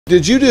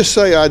Did you just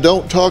say I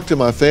don't talk to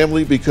my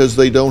family because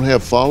they don't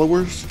have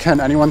followers? Can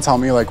anyone tell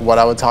me like what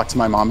I would talk to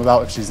my mom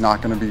about if she's not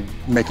going to be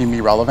making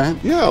me relevant?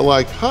 Yeah,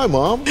 like, hi,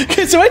 Mom.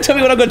 Can somebody tell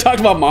me what I'm going to talk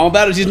to my mom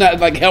about if she's not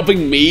like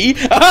helping me?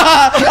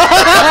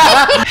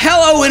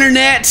 Hello,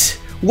 Internet.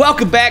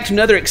 Welcome back to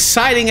another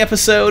exciting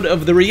episode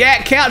of the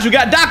React Couch. We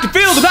got Dr.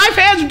 Phil, the knife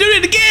hands, are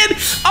doing it again.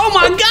 Oh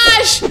my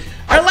gosh.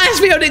 Our last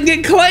video didn't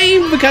get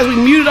claimed because we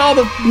muted all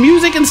the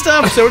music and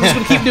stuff, so we're just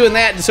going to keep doing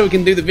that so we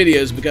can do the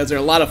videos because they're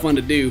a lot of fun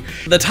to do.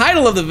 The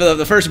title of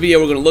the first video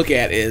we're going to look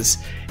at is,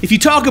 if you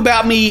talk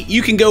about me,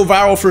 you can go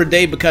viral for a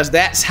day because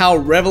that's how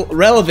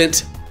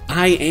relevant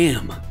I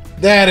am.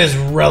 That is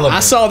relevant. I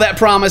saw that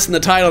promise in the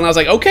title and I was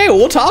like, okay, well,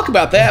 we'll talk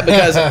about that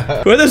because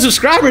where are the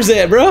subscribers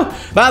at, bro?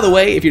 By the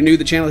way, if you're new to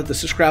the channel, hit the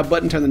subscribe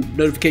button, turn the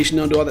notification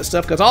on, do all that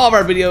stuff because all of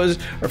our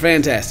videos are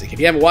fantastic. If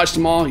you haven't watched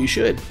them all, you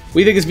should. What do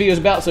you think this video is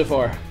about so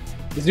far?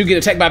 Is dude getting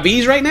attacked by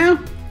bees right now?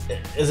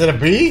 Is it a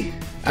bee?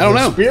 I don't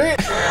know. Spirit?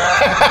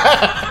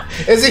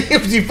 Is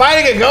he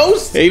fighting a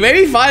ghost? He may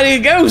be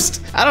fighting a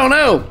ghost. I don't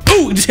know.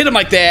 Ooh, just hit him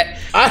like that.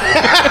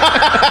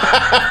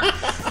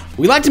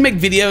 We like to make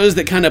videos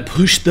that kind of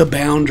push the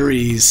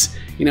boundaries.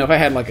 You know, if I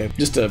had like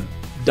just a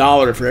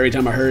 $1 for every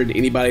time I heard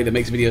anybody that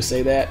makes videos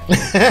say that,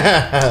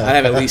 I'd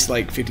have at least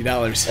like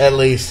 $50. At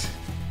least.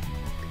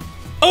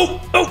 Oh,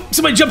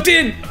 somebody jumped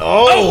in.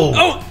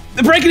 Oh,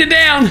 they're breaking it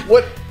down.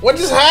 What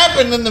just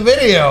happened in the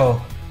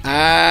video?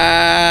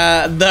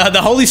 The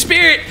Holy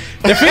Spirit.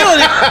 They're feeling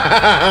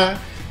it.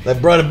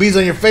 That brought the bees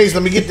on your face.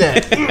 Let me get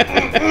that.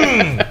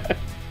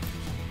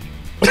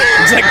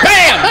 It's like,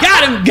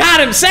 bam,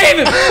 got him, save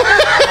him.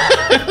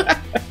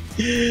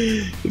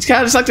 It's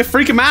kind of just like to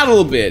freak him out a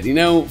little bit, you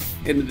know.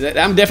 And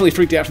I'm definitely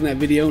freaked out from that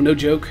video, no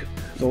joke.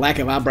 The lack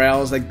of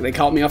eyebrows, they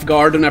caught me off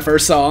guard when I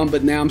first saw them,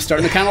 but now I'm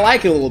starting to kind of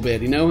like it a little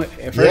bit, you know.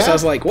 At first I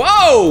was like,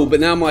 whoa, but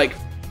now I'm like,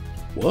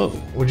 whoa.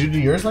 Would you do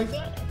yours like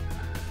that?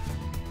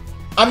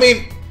 I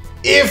mean,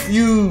 if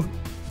you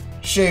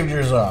shaved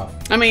yours off.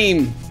 I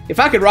mean, if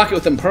I could rock it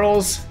with them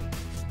pearls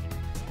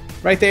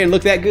right there and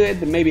look that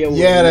good, then maybe I would.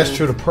 Yeah, that's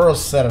true. The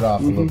pearls set it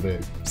off a little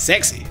bit.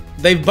 Sexy.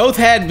 They've both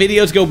had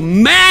videos go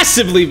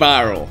massively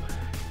viral.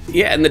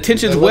 Yeah, and the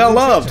attention's well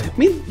loved. I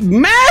mean,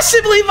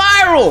 massively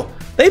viral.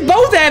 They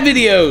both have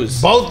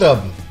videos. Both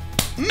of them.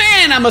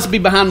 Man, I must be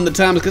behind the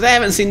times because I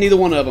haven't seen neither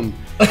one of them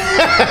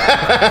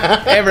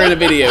ever in a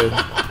video.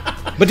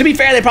 But to be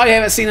fair, they probably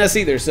haven't seen us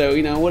either, so,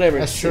 you know, whatever.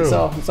 That's true.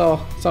 It's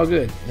all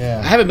good.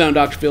 Yeah. I haven't been on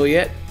Dr. Phil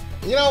yet.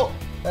 You know,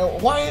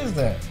 why is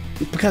that?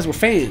 Because we're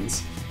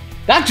fans.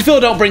 Dr. Phil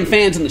don't bring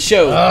fans in the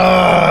show.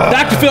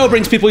 Dr. Phil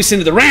brings people he sent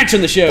to the ranch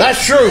on the show.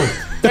 That's true.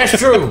 That's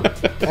true.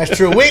 That's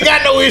true. We ain't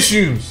got no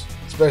issues,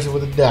 especially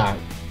with the doc.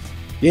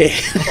 Yeah.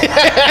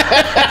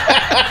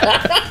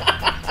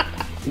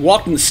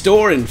 Walked in the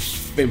store in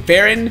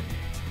Farron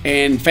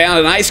and found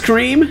an ice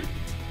cream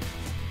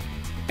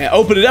and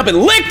opened it up and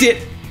licked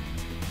it.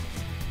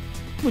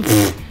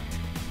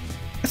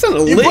 That's not a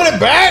lick. You put it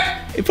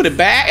back? He put it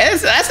back?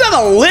 That's not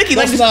a lick.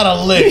 That's not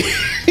a lick.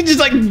 He just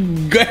like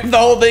grabbed the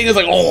whole thing. It's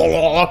like,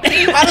 oh. How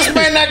does this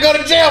man not go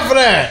to jail for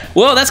that?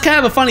 Well, that's kind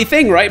of a funny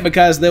thing, right?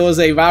 Because there was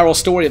a viral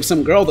story of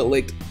some girl that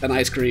licked an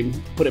ice cream,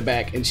 put it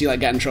back, and she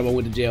like got in trouble and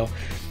went to jail.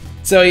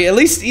 So at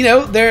least, you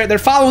know, they're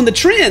following the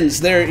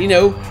trends. They're, you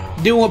know,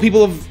 doing what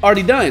people have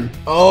already done.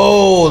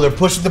 Oh, they're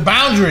pushing the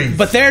boundaries.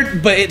 But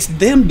it's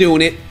them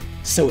doing it,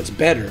 so it's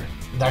better.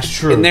 That's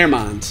true. In their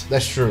minds.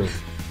 That's true.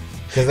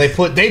 Because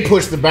they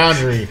pushed the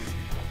boundary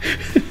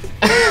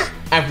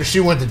after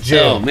she went to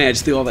jail. Oh man, I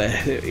just threw all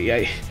that.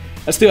 I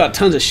just threw out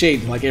tons of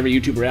shade like every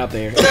YouTuber out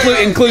there,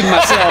 including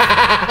myself.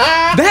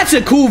 That's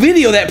a cool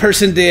video that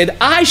person did.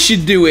 I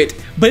should do it,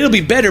 but it'll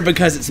be better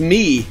because it's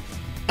me.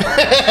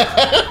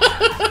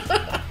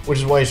 Which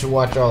is why you should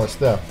watch all the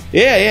stuff.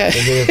 Yeah.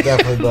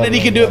 Then you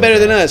can do it better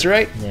than us,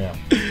 right? Yeah.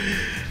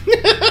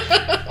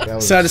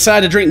 So I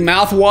decided to drink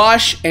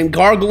mouthwash and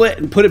gargle it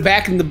and put it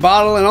back in the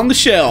bottle and on the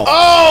shelf.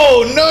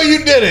 Oh, no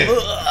you didn't.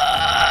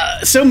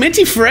 So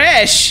minty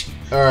fresh.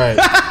 All right.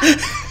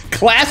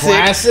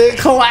 Classic.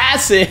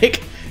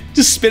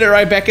 Just spit it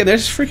right back in there.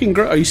 It's freaking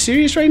gross. Are you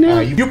serious right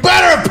now? You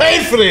better have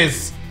paid for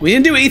this. We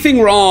didn't do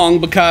anything wrong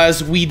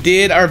because we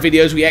did our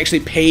videos. We actually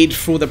paid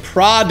for the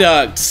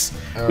products.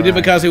 We did it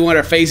because we want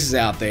our faces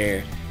out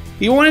there.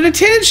 You wanted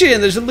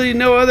attention. There's literally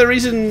no other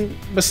reason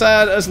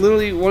besides us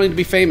literally wanting to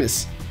be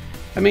famous.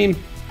 I mean,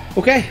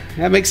 okay,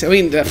 that makes. I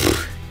mean, do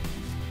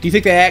you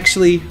think they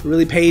actually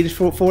really paid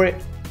for it,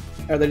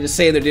 or they're just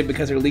saying they did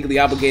because they're legally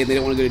obligated? They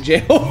don't want to go to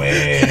jail. Oh,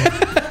 man,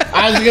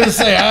 I was gonna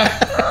say,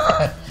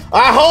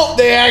 I hope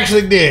they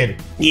actually did.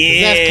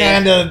 Yeah, that's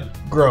kind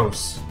of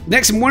gross.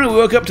 Next morning, we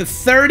woke up to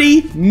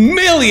 30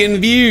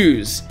 million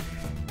views,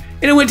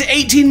 and it went to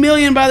 18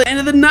 million by the end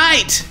of the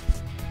night.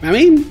 I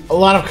mean, a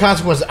lot of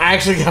consequences. I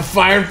actually got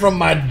fired from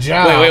my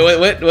job. Wait,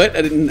 what?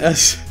 I didn't.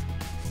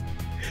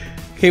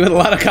 Came with a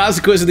lot of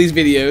consequences of these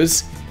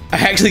videos. I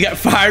actually got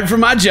fired from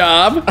my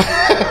job.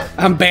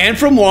 I'm banned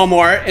from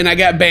Walmart, and I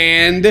got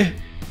banned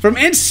from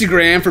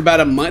Instagram for about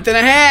a month and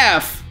a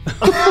half.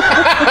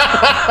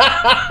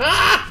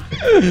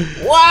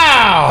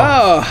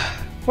 Wow.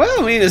 Oh,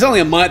 Well, I mean, it's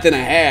only a month and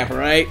a half,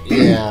 right?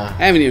 Yeah.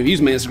 I haven't even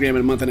used my Instagram in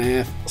a month and a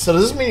half. So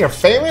does this mean you're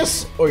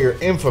famous or you're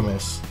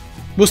infamous?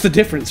 What's the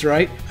difference,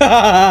 right?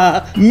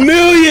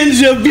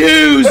 Millions of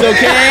views,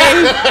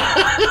 okay?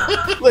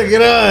 Look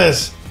at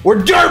us.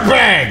 We're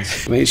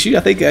dirtbags. I mean, shoot,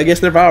 I guess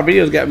their viral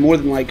videos got more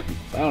than like,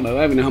 I don't know,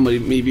 I don't even know how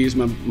many views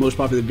my most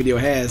popular video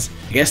has.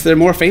 I guess they're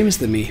more famous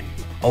than me.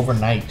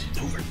 Overnight.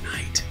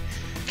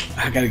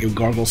 I gotta go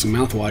gargle some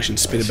mouthwash and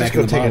spit it back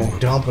in the take bottle. a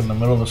dump in the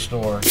middle of the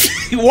store.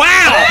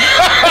 Wow!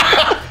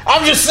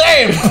 I'm just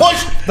saying,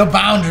 push the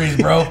boundaries,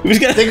 bro.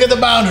 Think of the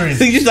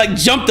boundaries. You just like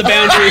jump the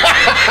boundary.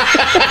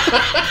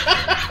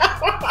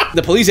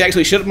 The police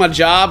actually shut up my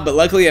job, but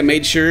luckily I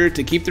made sure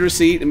to keep the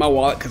receipt in my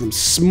wallet because I'm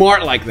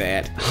smart like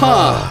that.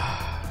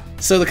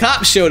 So the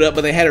cops showed up,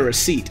 but they had a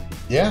receipt.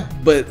 Yeah.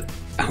 But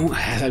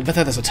I thought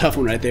that's a tough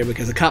one right there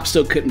because the cops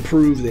still couldn't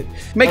prove that.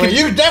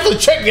 You definitely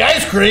check the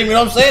ice cream, you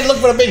know what I'm saying? Look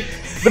for the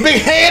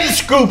big hand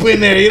scoop in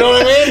there, you know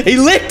what I mean? He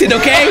licked it,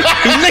 okay?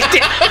 He licked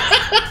it.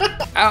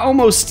 I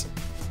almost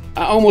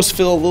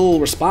feel a little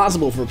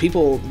responsible for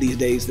people these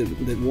days that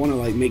want to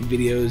like make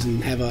videos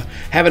and have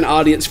an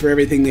audience for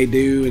everything they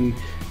do, and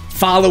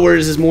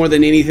followers is more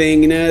than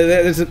anything. You know,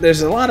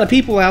 there's a lot of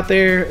people out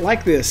there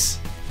like this.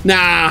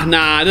 Nah,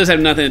 it doesn't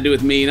have nothing to do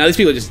with me. Now these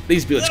people are just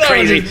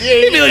crazy.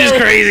 These people are just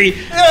crazy.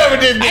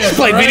 I just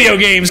play video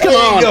games. Come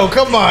on. There you go.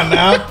 Come on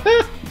now.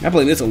 I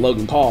blame this on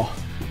Logan Paul.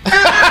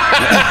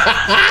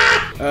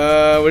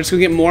 We're just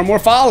gonna get more and more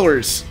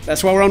followers.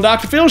 That's why we're on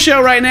Dr. Phil's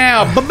show right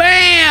now.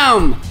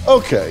 Ba-bam!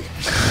 Okay.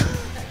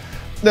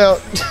 Now,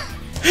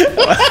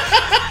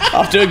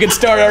 off to a good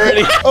start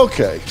already.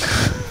 okay.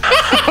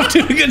 Off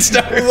to a good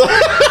start.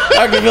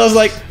 Dr. Phil's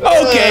like,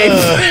 okay.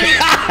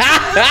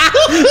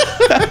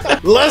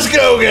 Let's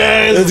go,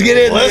 guys. Let's get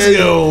in. Let's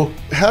go.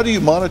 How do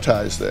you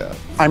monetize that?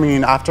 I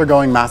mean, after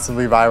going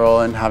massively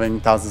viral and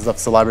having thousands of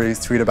celebrities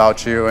tweet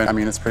about you, and I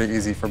mean, it's pretty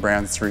easy for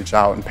brands to reach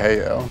out and pay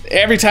you.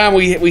 Every time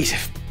we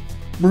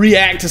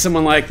react to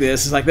someone like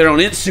this, it's like they're on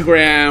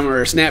Instagram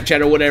or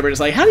Snapchat or whatever.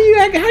 It's like, how do you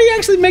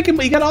actually make it?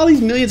 You got all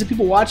these millions of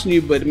people watching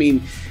you, but I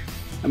mean,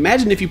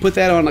 imagine if you put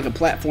that on like a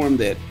platform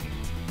that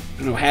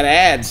had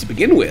ads to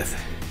begin with.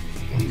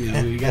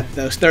 You got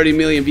those 30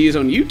 million views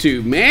on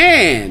YouTube,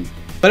 man.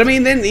 But I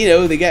mean, then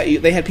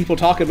they had people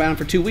talking about them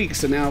for 2 weeks,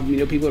 so now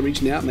people are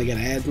reaching out and they got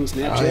ads on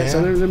Snapchat,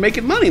 so they're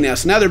making money now.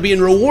 So now they're being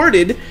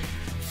rewarded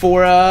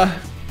for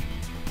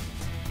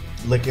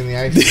licking the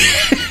ice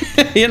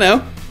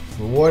cream.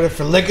 Rewarded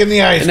for licking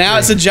the ice cream. Now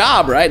it's a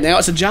job, right? Now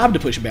it's a job to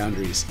push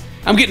boundaries.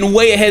 I'm getting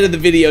way ahead of the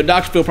video.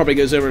 Dr. Phil probably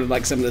goes over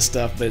like some of this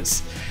stuff,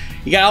 but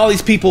you got all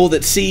these people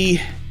that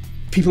see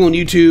people on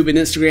YouTube and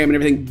Instagram and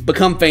everything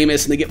become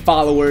famous, and they get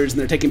followers, and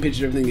they're taking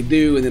pictures of everything they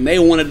do, and then they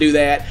want to do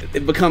that.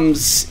 It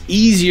becomes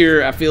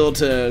easier, I feel,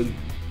 to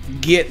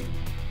get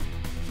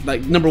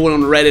like #1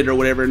 on Reddit or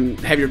whatever and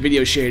have your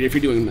video shared if you're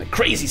doing like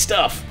crazy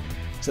stuff.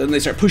 So then they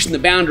start pushing the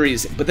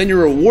boundaries, but then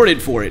you're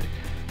rewarded for it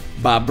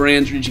by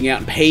brands reaching out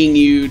and paying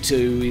you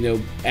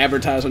to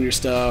advertise on your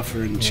stuff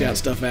or shout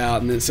stuff out,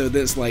 and then so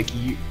that's like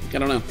I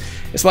don't know.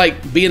 It's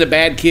like being a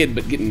bad kid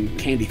but getting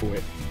candy for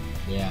it.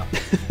 Yeah.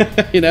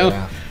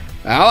 Yeah.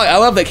 I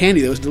love that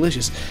candy though. It's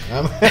delicious.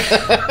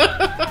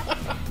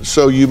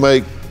 So you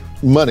make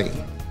money,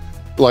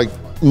 like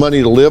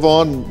money to live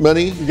on,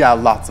 money? Yeah,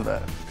 lots of it.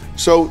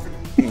 So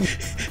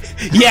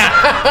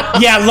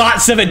yeah,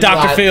 lots of it,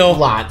 Dr. Phil.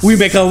 Lots. We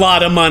make a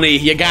lot of money.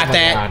 You got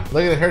that? God.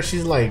 Look at her.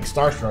 She's like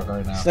starstruck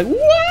right now. She's like,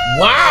 what?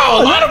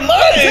 Wow, a lot of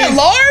money. Is that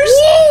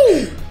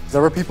Larz? Woo!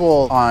 There were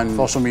people on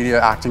social media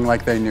acting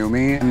like they knew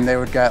me, and they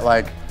would get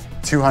like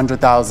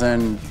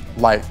 200,000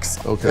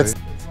 likes. Okay. It's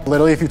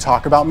literally, if you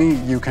talk about me,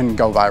 you can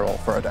go viral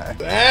for a day.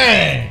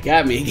 Dang.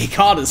 Got me. He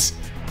called us.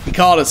 We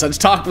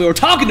were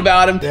talking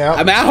about him. Yeah.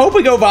 I mean, I hope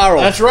we go viral.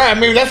 That's right. I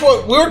mean, that's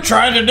what we were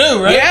trying to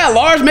do, right? Yeah,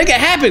 Larz, make it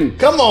happen.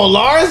 Come on,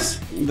 Larz.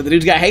 But the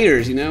dude's got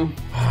haters,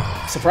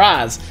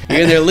 Surprise.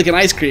 You're in there licking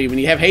ice cream and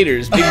you have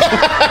haters.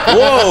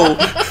 Whoa.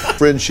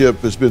 friendship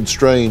has been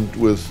strained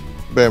with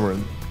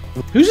Bameron.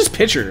 Who's this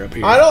picture up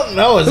here? I don't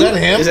know. Is that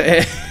him? Is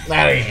it,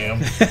 That ain't him.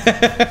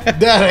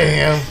 That ain't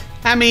him.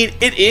 I mean,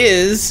 it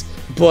is,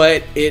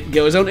 but it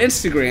goes on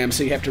Instagram,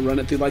 so you have to run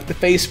it through like the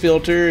face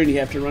filter, and you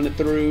have to run it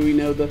through,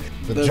 the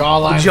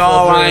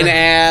jawline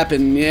app,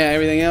 and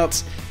everything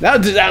else.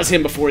 That was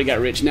him before he got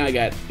rich. Now he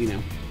got, he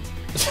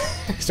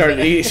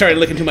started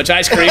licking too much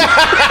ice cream.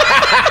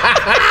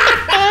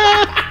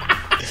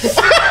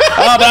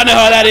 Oh, but I know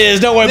how that is.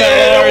 Don't worry about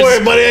it, Don't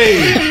worry,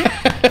 buddy.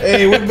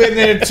 Hey, we've been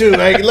there too.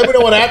 Hey, let me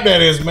know what app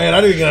that is, man.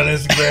 I didn't get on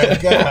Instagram.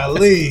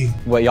 Golly.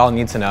 What y'all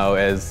need to know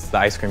is the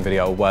ice cream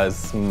video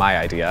was my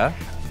idea.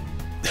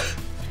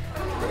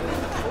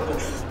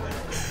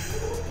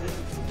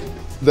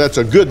 That's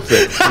a good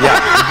thing. You're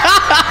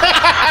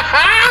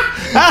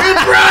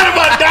proud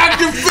about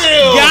Dr.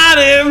 Phil. Got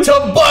him. To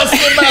bust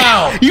him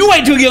out. You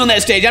wait till we get on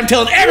that stage. I'm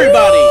telling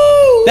everybody.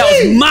 Woo! That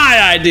was my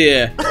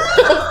idea.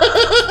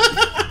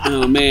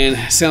 Oh, man.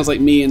 Sounds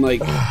like me and,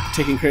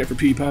 taking credit for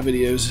PewDiePie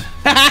videos.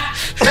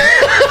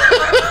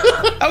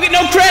 I'll get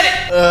no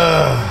credit.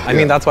 I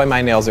mean, that's why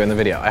my nails are in the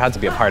video. I had to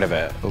be a part of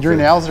it. Your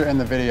nails are in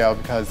the video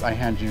because I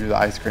handed you the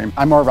ice cream.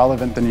 I'm more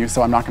relevant than you,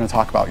 so I'm not going to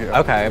talk about you.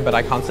 Okay, but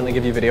I constantly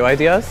give you video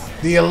ideas.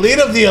 The elite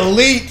of the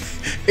elite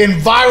in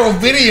viral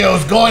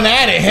videos going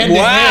at it head to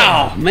head.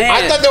 Wow, man.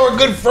 I thought they were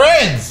good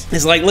friends.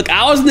 It's like, look,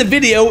 I was in the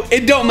video.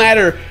 It don't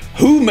matter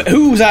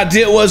whose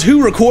idea it was,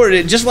 who recorded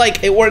it. Just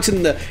like it works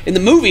in the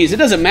movies. It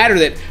doesn't matter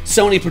that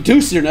Sony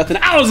produced it or nothing.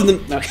 I was in the.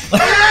 Okay.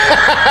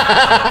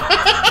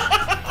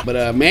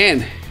 But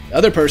man, the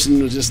other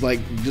person was just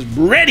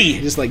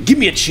ready, just like, give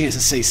me a chance to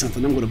say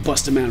something. I'm gonna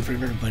bust him out in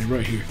front of everybody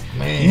right here.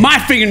 Man. My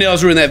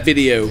fingernails were in that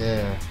video.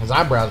 Yeah, his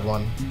eyebrows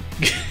won.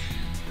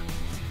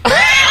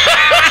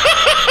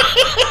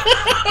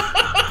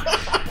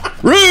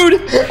 Rude.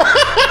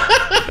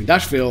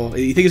 Dr. Phil,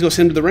 you think he's gonna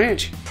send him to the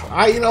ranch?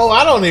 I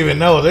don't even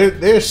know.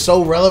 They're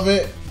so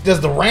relevant. Does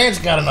the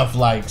ranch got enough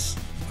likes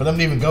for them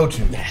to even go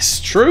to? That's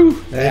true.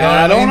 You know what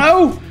I don't mean?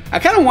 know. I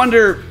kind of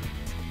wonder,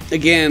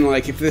 again,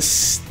 like if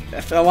this,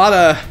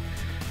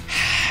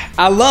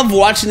 I love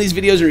watching these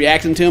videos and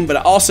reacting to them, but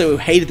I also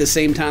hate at the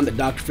same time that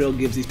Dr. Phil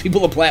gives these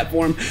people a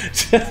platform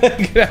to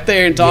get out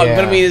there and talk. Yeah.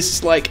 But I mean, it's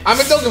just like, I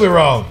mean, don't get me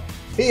wrong.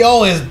 He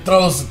always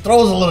throws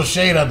a little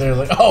shade out there,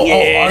 like, oh,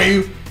 are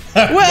you?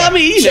 well, I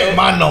mean, check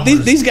my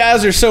numbers. These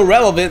guys are so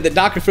relevant that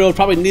Dr. Phil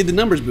probably need the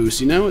numbers boost.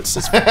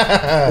 It's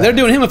they're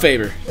doing him a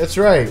favor. That's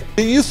right.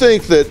 Do you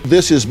think that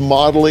this is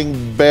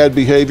modeling bad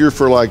behavior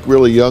for like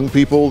really young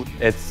people?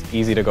 It's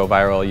easy to go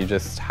viral. You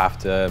just have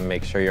to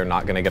make sure you're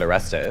not going to get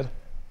arrested.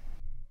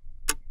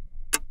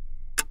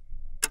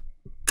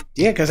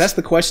 Yeah, because that's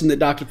the question that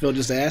Dr. Phil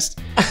just asked.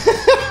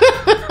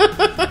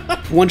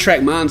 One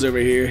Track Minds over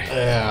here.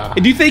 Yeah.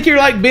 Do you think you're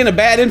like being a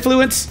bad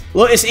influence?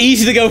 Look, it's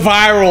easy to go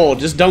viral.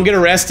 Just don't get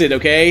arrested,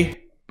 okay?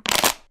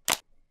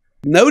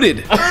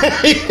 Noted.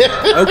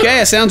 Okay,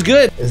 that sounds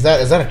good. Is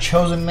that a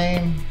chosen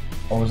name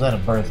or was that a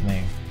birth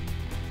name?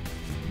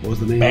 What was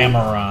the name?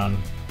 Bameron.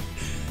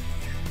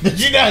 Did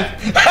you not?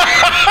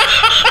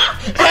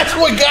 That's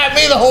what got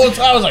me the whole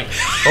time. I was like,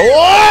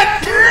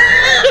 what?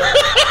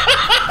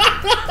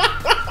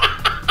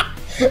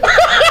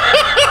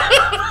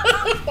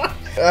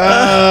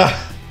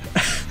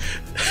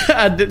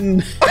 I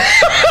didn't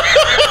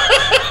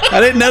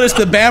notice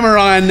the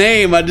Bameron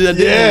name. I didn't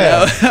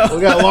know.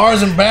 We got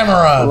Larz and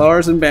Bameron.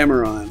 Larz and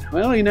Bameron.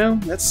 Well,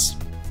 that's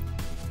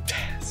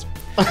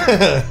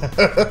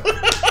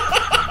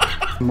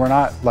We're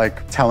not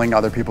like telling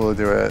other people to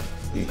do it.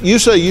 You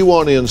say you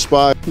want to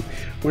inspire.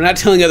 we're not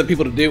telling other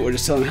people to do it. We're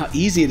just telling them how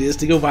easy it is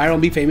to go viral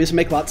and be famous and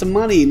make lots of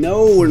money.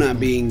 No, we're not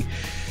being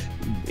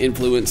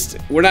influenced.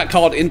 We're not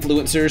called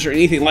influencers or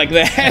anything like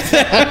that.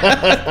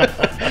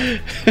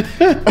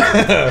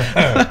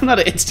 I'm not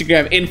an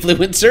Instagram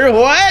influencer.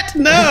 What?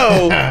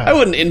 No, I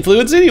wouldn't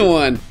influence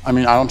anyone. I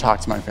mean, I don't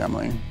talk to my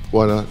family.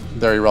 Why not?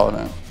 They're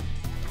irrelevant.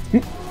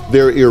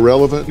 They're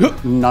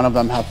irrelevant. None of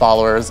them have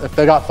followers. If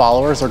they got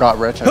followers or got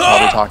rich, I'd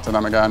probably talk to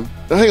them again.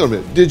 Now, hang on a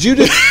minute. Did you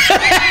just?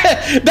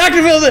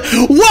 Dr. Phil said,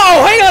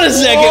 whoa, hang on a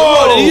second.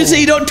 Whoa, did you say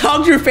you don't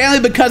talk to your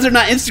family because they're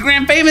not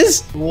Instagram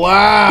famous?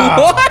 Wow.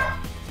 What?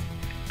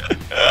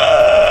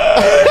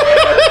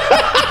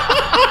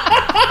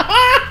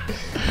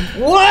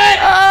 What?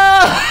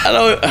 I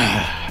don't.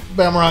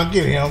 Bameron,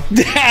 get him.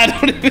 I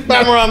don't even know.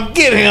 Bameron,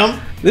 get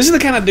him. This is the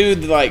kind of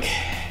dude that, like,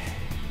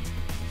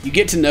 you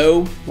get to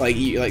know, like,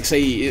 say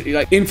you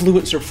like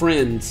influencer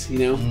friends,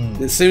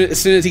 As soon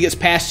as he gets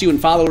past you and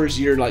followers,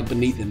 you're like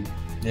beneath him.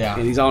 Yeah.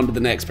 And he's on to the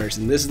next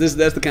person. That's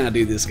the kind of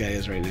dude this guy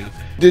is right now.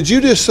 Did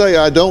you just say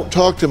I don't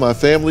talk to my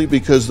family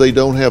because they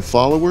don't have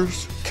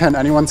followers? Can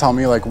anyone tell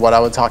me like what I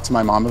would talk to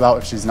my mom about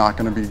if she's not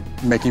going to be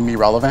making me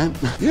relevant?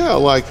 Yeah,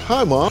 like,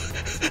 hi, Mom.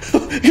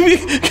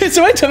 Can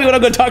somebody tell me what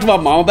I'm going to talk to my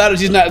mom about if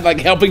she's not like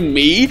helping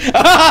me?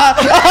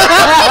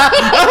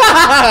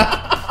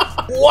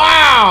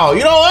 Wow.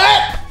 You know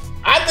what?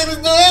 I think this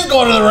dude is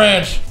going to the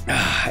ranch.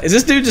 Is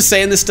this dude just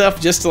saying this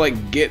stuff just to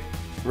like get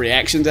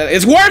reactions at it?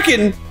 It's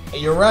working.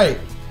 You're right.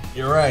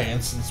 You're right.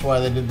 That's why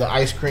they did the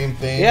ice cream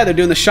thing. Yeah, they're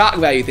doing the shock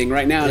value thing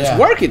right now, and Yeah. it's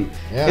working.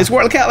 Yeah. It's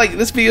working. Look how like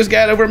this video's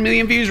got over 1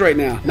 million views right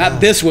now.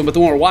 Not this one, but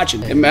the one we're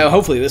watching. And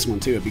hopefully this one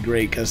too. It'd be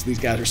great because these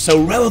guys are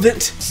so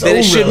relevant that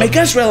it should make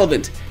us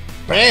relevant.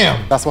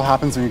 Bam. That's what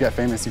happens when you get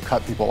famous. You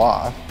cut people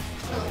off.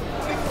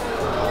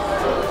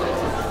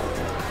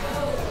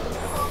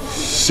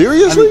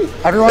 Seriously?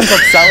 Everyone's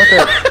upset with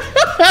it.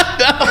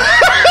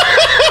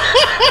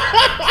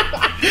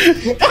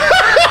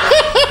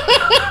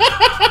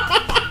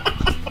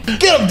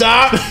 Get him,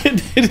 Doc.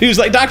 He was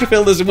like, Dr.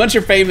 Phil, listen, once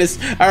you're famous,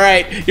 all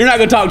right, you're not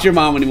going to talk to your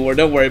mom anymore.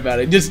 Don't worry about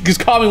it. Just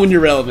call me when you're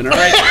relevant, all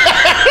right?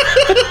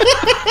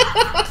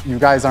 You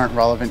guys aren't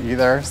relevant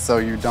either, so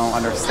you don't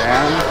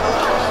understand.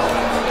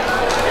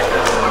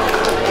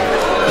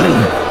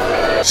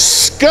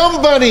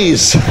 Scum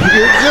bunnies.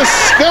 You're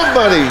just scum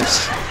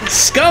buddies.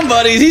 Scum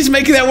buddies. He's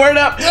making that word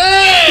up.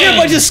 Dang. You're a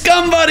bunch of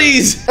scum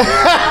buddies.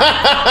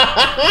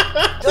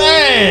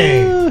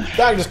 Dang.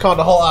 Doc just called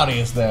the whole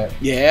audience that.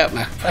 Yeah.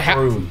 That's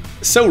rude.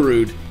 So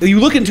rude. You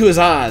look into his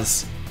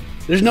eyes.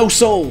 There's no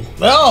soul.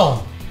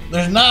 No,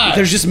 there's not.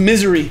 There's just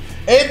misery.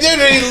 Hey, dude,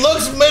 he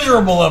looks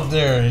miserable up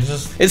there. He's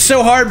just. It's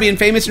so hard being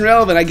famous and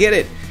relevant. I get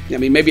it. I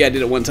mean, maybe I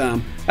did it one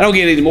time. I don't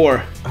get it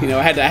anymore. You know,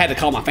 I had to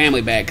call my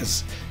family back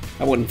because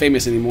I wasn't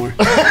famous anymore.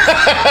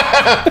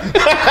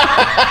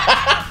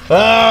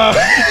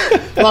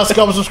 Lost a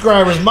couple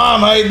subscribers.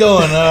 Mom, how you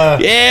doing?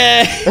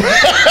 Yeah,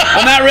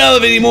 I'm not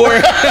relevant anymore.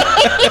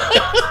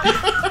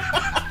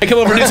 I come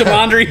over and do some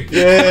laundry.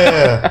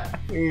 Yeah.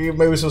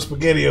 Maybe some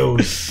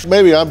SpaghettiOs.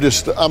 Maybe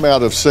I'm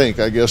out of sync,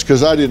 I guess,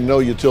 because I didn't know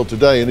you till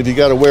today. And if you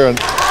got to wear an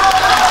no,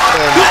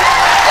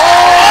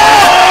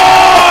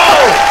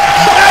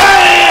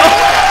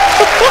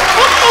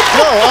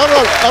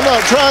 I'm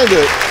not trying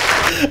to.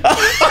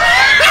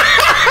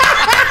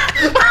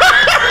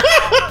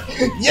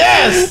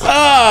 Yes!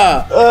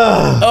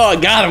 Oh, I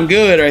got him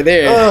good right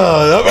there.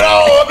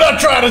 I'm not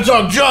trying to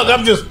talk junk.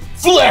 I'm just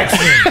flexing.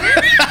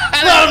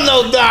 Let him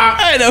know, Doc.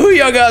 I didn't know who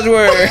y'all guys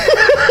were.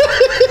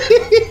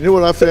 You know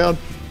what I found?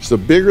 It's the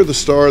bigger the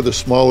star, the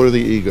smaller the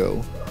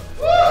ego.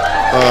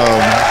 I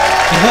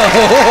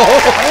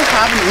don't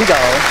have an ego.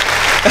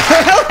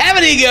 I don't have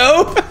an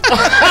ego.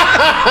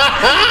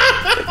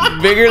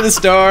 Bigger the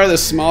star, the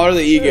smaller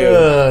the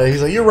ego.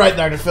 He's like, you're right,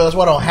 Dr. Phillips.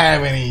 Well, I don't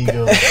have any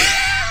ego.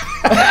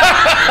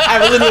 I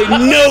have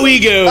literally no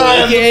ego. I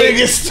am the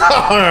biggest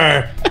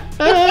star.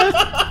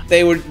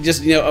 They were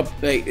just, you know,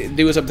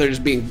 do us up there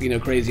just being, you know,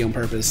 crazy on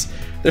purpose.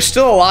 There's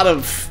still a lot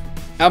of,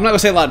 I'm not gonna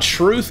say a lot of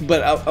truth,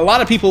 but a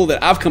lot of people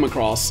that I've come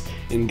across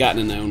and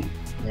gotten to know,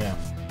 Yeah.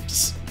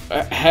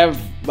 have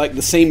like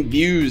the same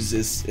views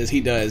as he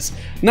does.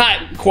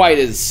 Not quite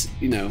as,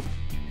 you know,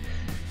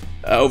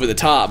 over the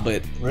top,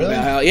 but really,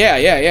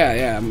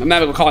 yeah. I'm not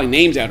gonna call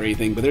names out or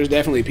anything, but there's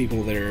definitely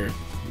people that are,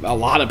 a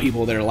lot of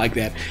people that are like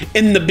that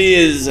in the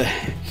biz.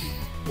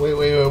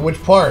 Wait,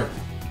 which part?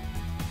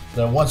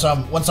 The once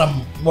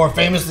I'm more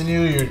famous than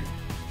you, you're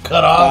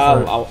cut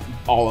off.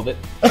 All of it.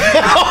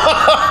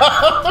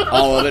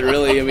 All of it,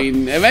 really. I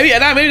mean, maybe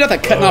not the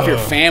cutting off your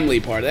family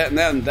part.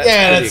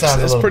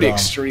 That's pretty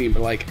extreme.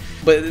 But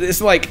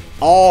it's like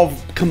all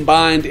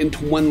combined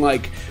into one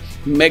like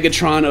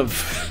Megatron of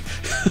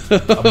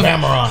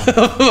Bameron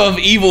of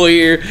evil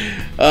here.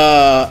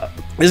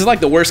 This is like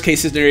the worst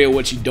case scenario,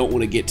 what you don't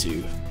want to get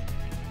to.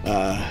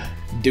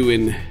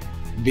 Doing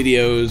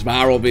videos,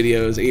 viral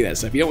videos, any of that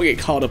stuff. You don't want to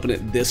get caught up in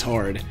it this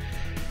hard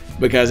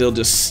because it'll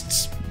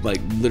just like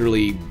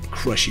literally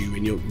crush you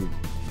and you'll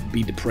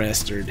be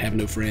depressed or have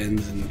no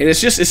friends. And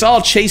it's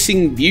all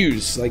chasing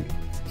views. Like,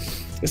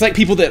 it's like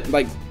people that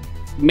like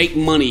make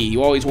money.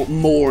 You always want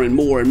more and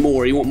more and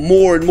more. You want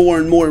more and more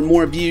and more and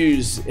more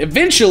views.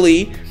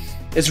 Eventually,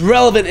 as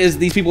relevant as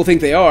these people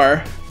think they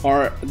are,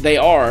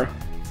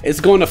 it's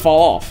going to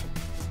fall off.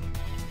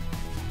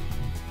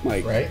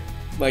 Like, right?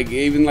 Like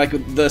even like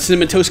the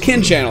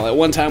CinnamonToastKen channel. At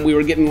one time, we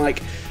were getting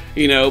like,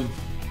 you know,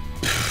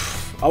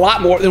 a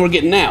lot more than we're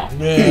getting now.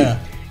 Yeah.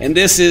 And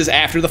this is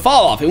after the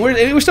fall off, and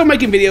we're still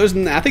making videos,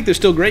 and I think they're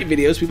still great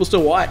videos. People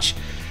still watch,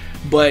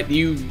 but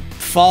you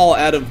fall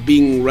out of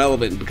being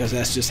relevant because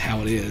that's just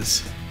how it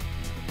is.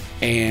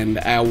 And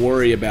I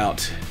worry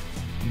about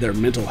their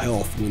mental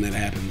health when that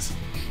happens.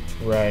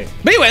 Right.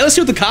 But anyway, let's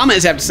see what the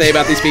comments have to say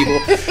about these people.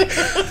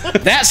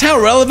 That's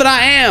how relevant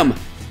I am.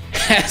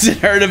 Hasn't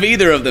heard of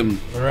either of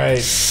them.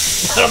 Right.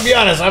 I'll be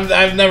honest,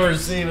 I've never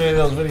seen any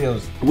of those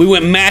videos. We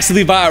went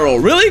massively viral.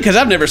 Really? Because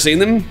I've never seen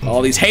them.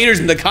 All these haters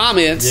in the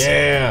comments.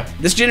 Yeah.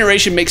 This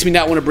generation makes me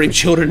not want to bring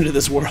children into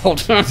this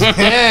world.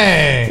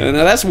 Dang.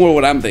 Now that's more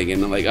what I'm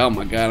thinking. I'm like, oh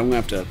my God, I'm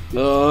going to have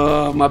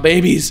to, my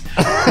babies.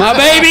 My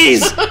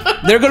babies!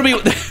 They're going to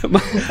be,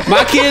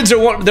 my kids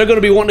are, they're going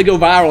to be wanting to go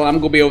viral, and I'm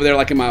going to be over there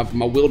like in my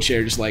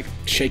wheelchair just like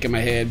shaking my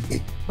head.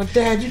 But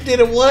Dad, you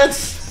did it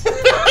once.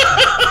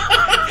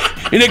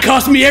 And it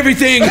cost me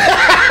everything.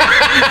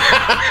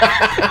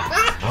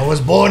 I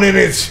was born in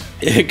it.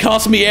 It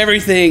cost me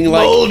everything.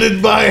 Like,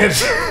 molded by it.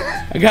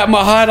 I got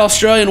my hot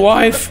Australian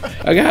wife.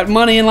 I got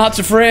money and lots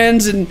of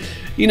friends, and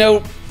you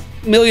know,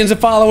 millions of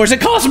followers.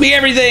 It cost me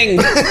everything.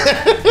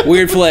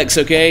 Weird flex,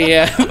 okay?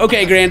 Yeah.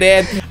 Okay,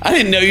 Granddad. I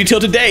didn't know you till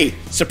today.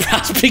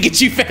 Surprise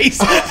Pikachu face.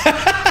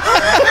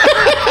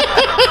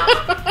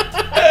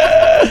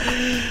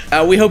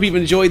 We hope you've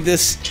enjoyed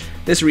this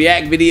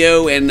React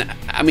video, and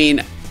I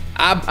mean,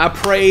 I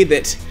pray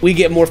that we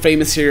get more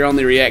famous here on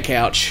the React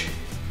Couch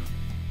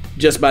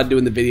just by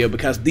doing the video,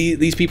 because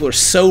these people are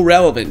so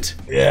relevant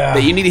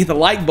that you need to hit the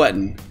like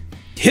button.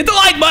 Hit the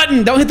like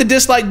button! Don't hit the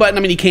dislike button.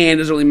 I mean, you can. It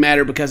doesn't really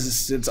matter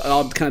because it's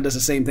all kind of does the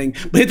same thing.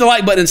 But hit the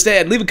like button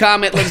instead. Leave a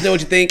comment. Let us know what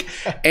you think.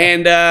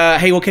 And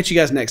hey, we'll catch you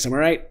guys next time, all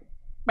right?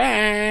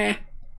 Bye!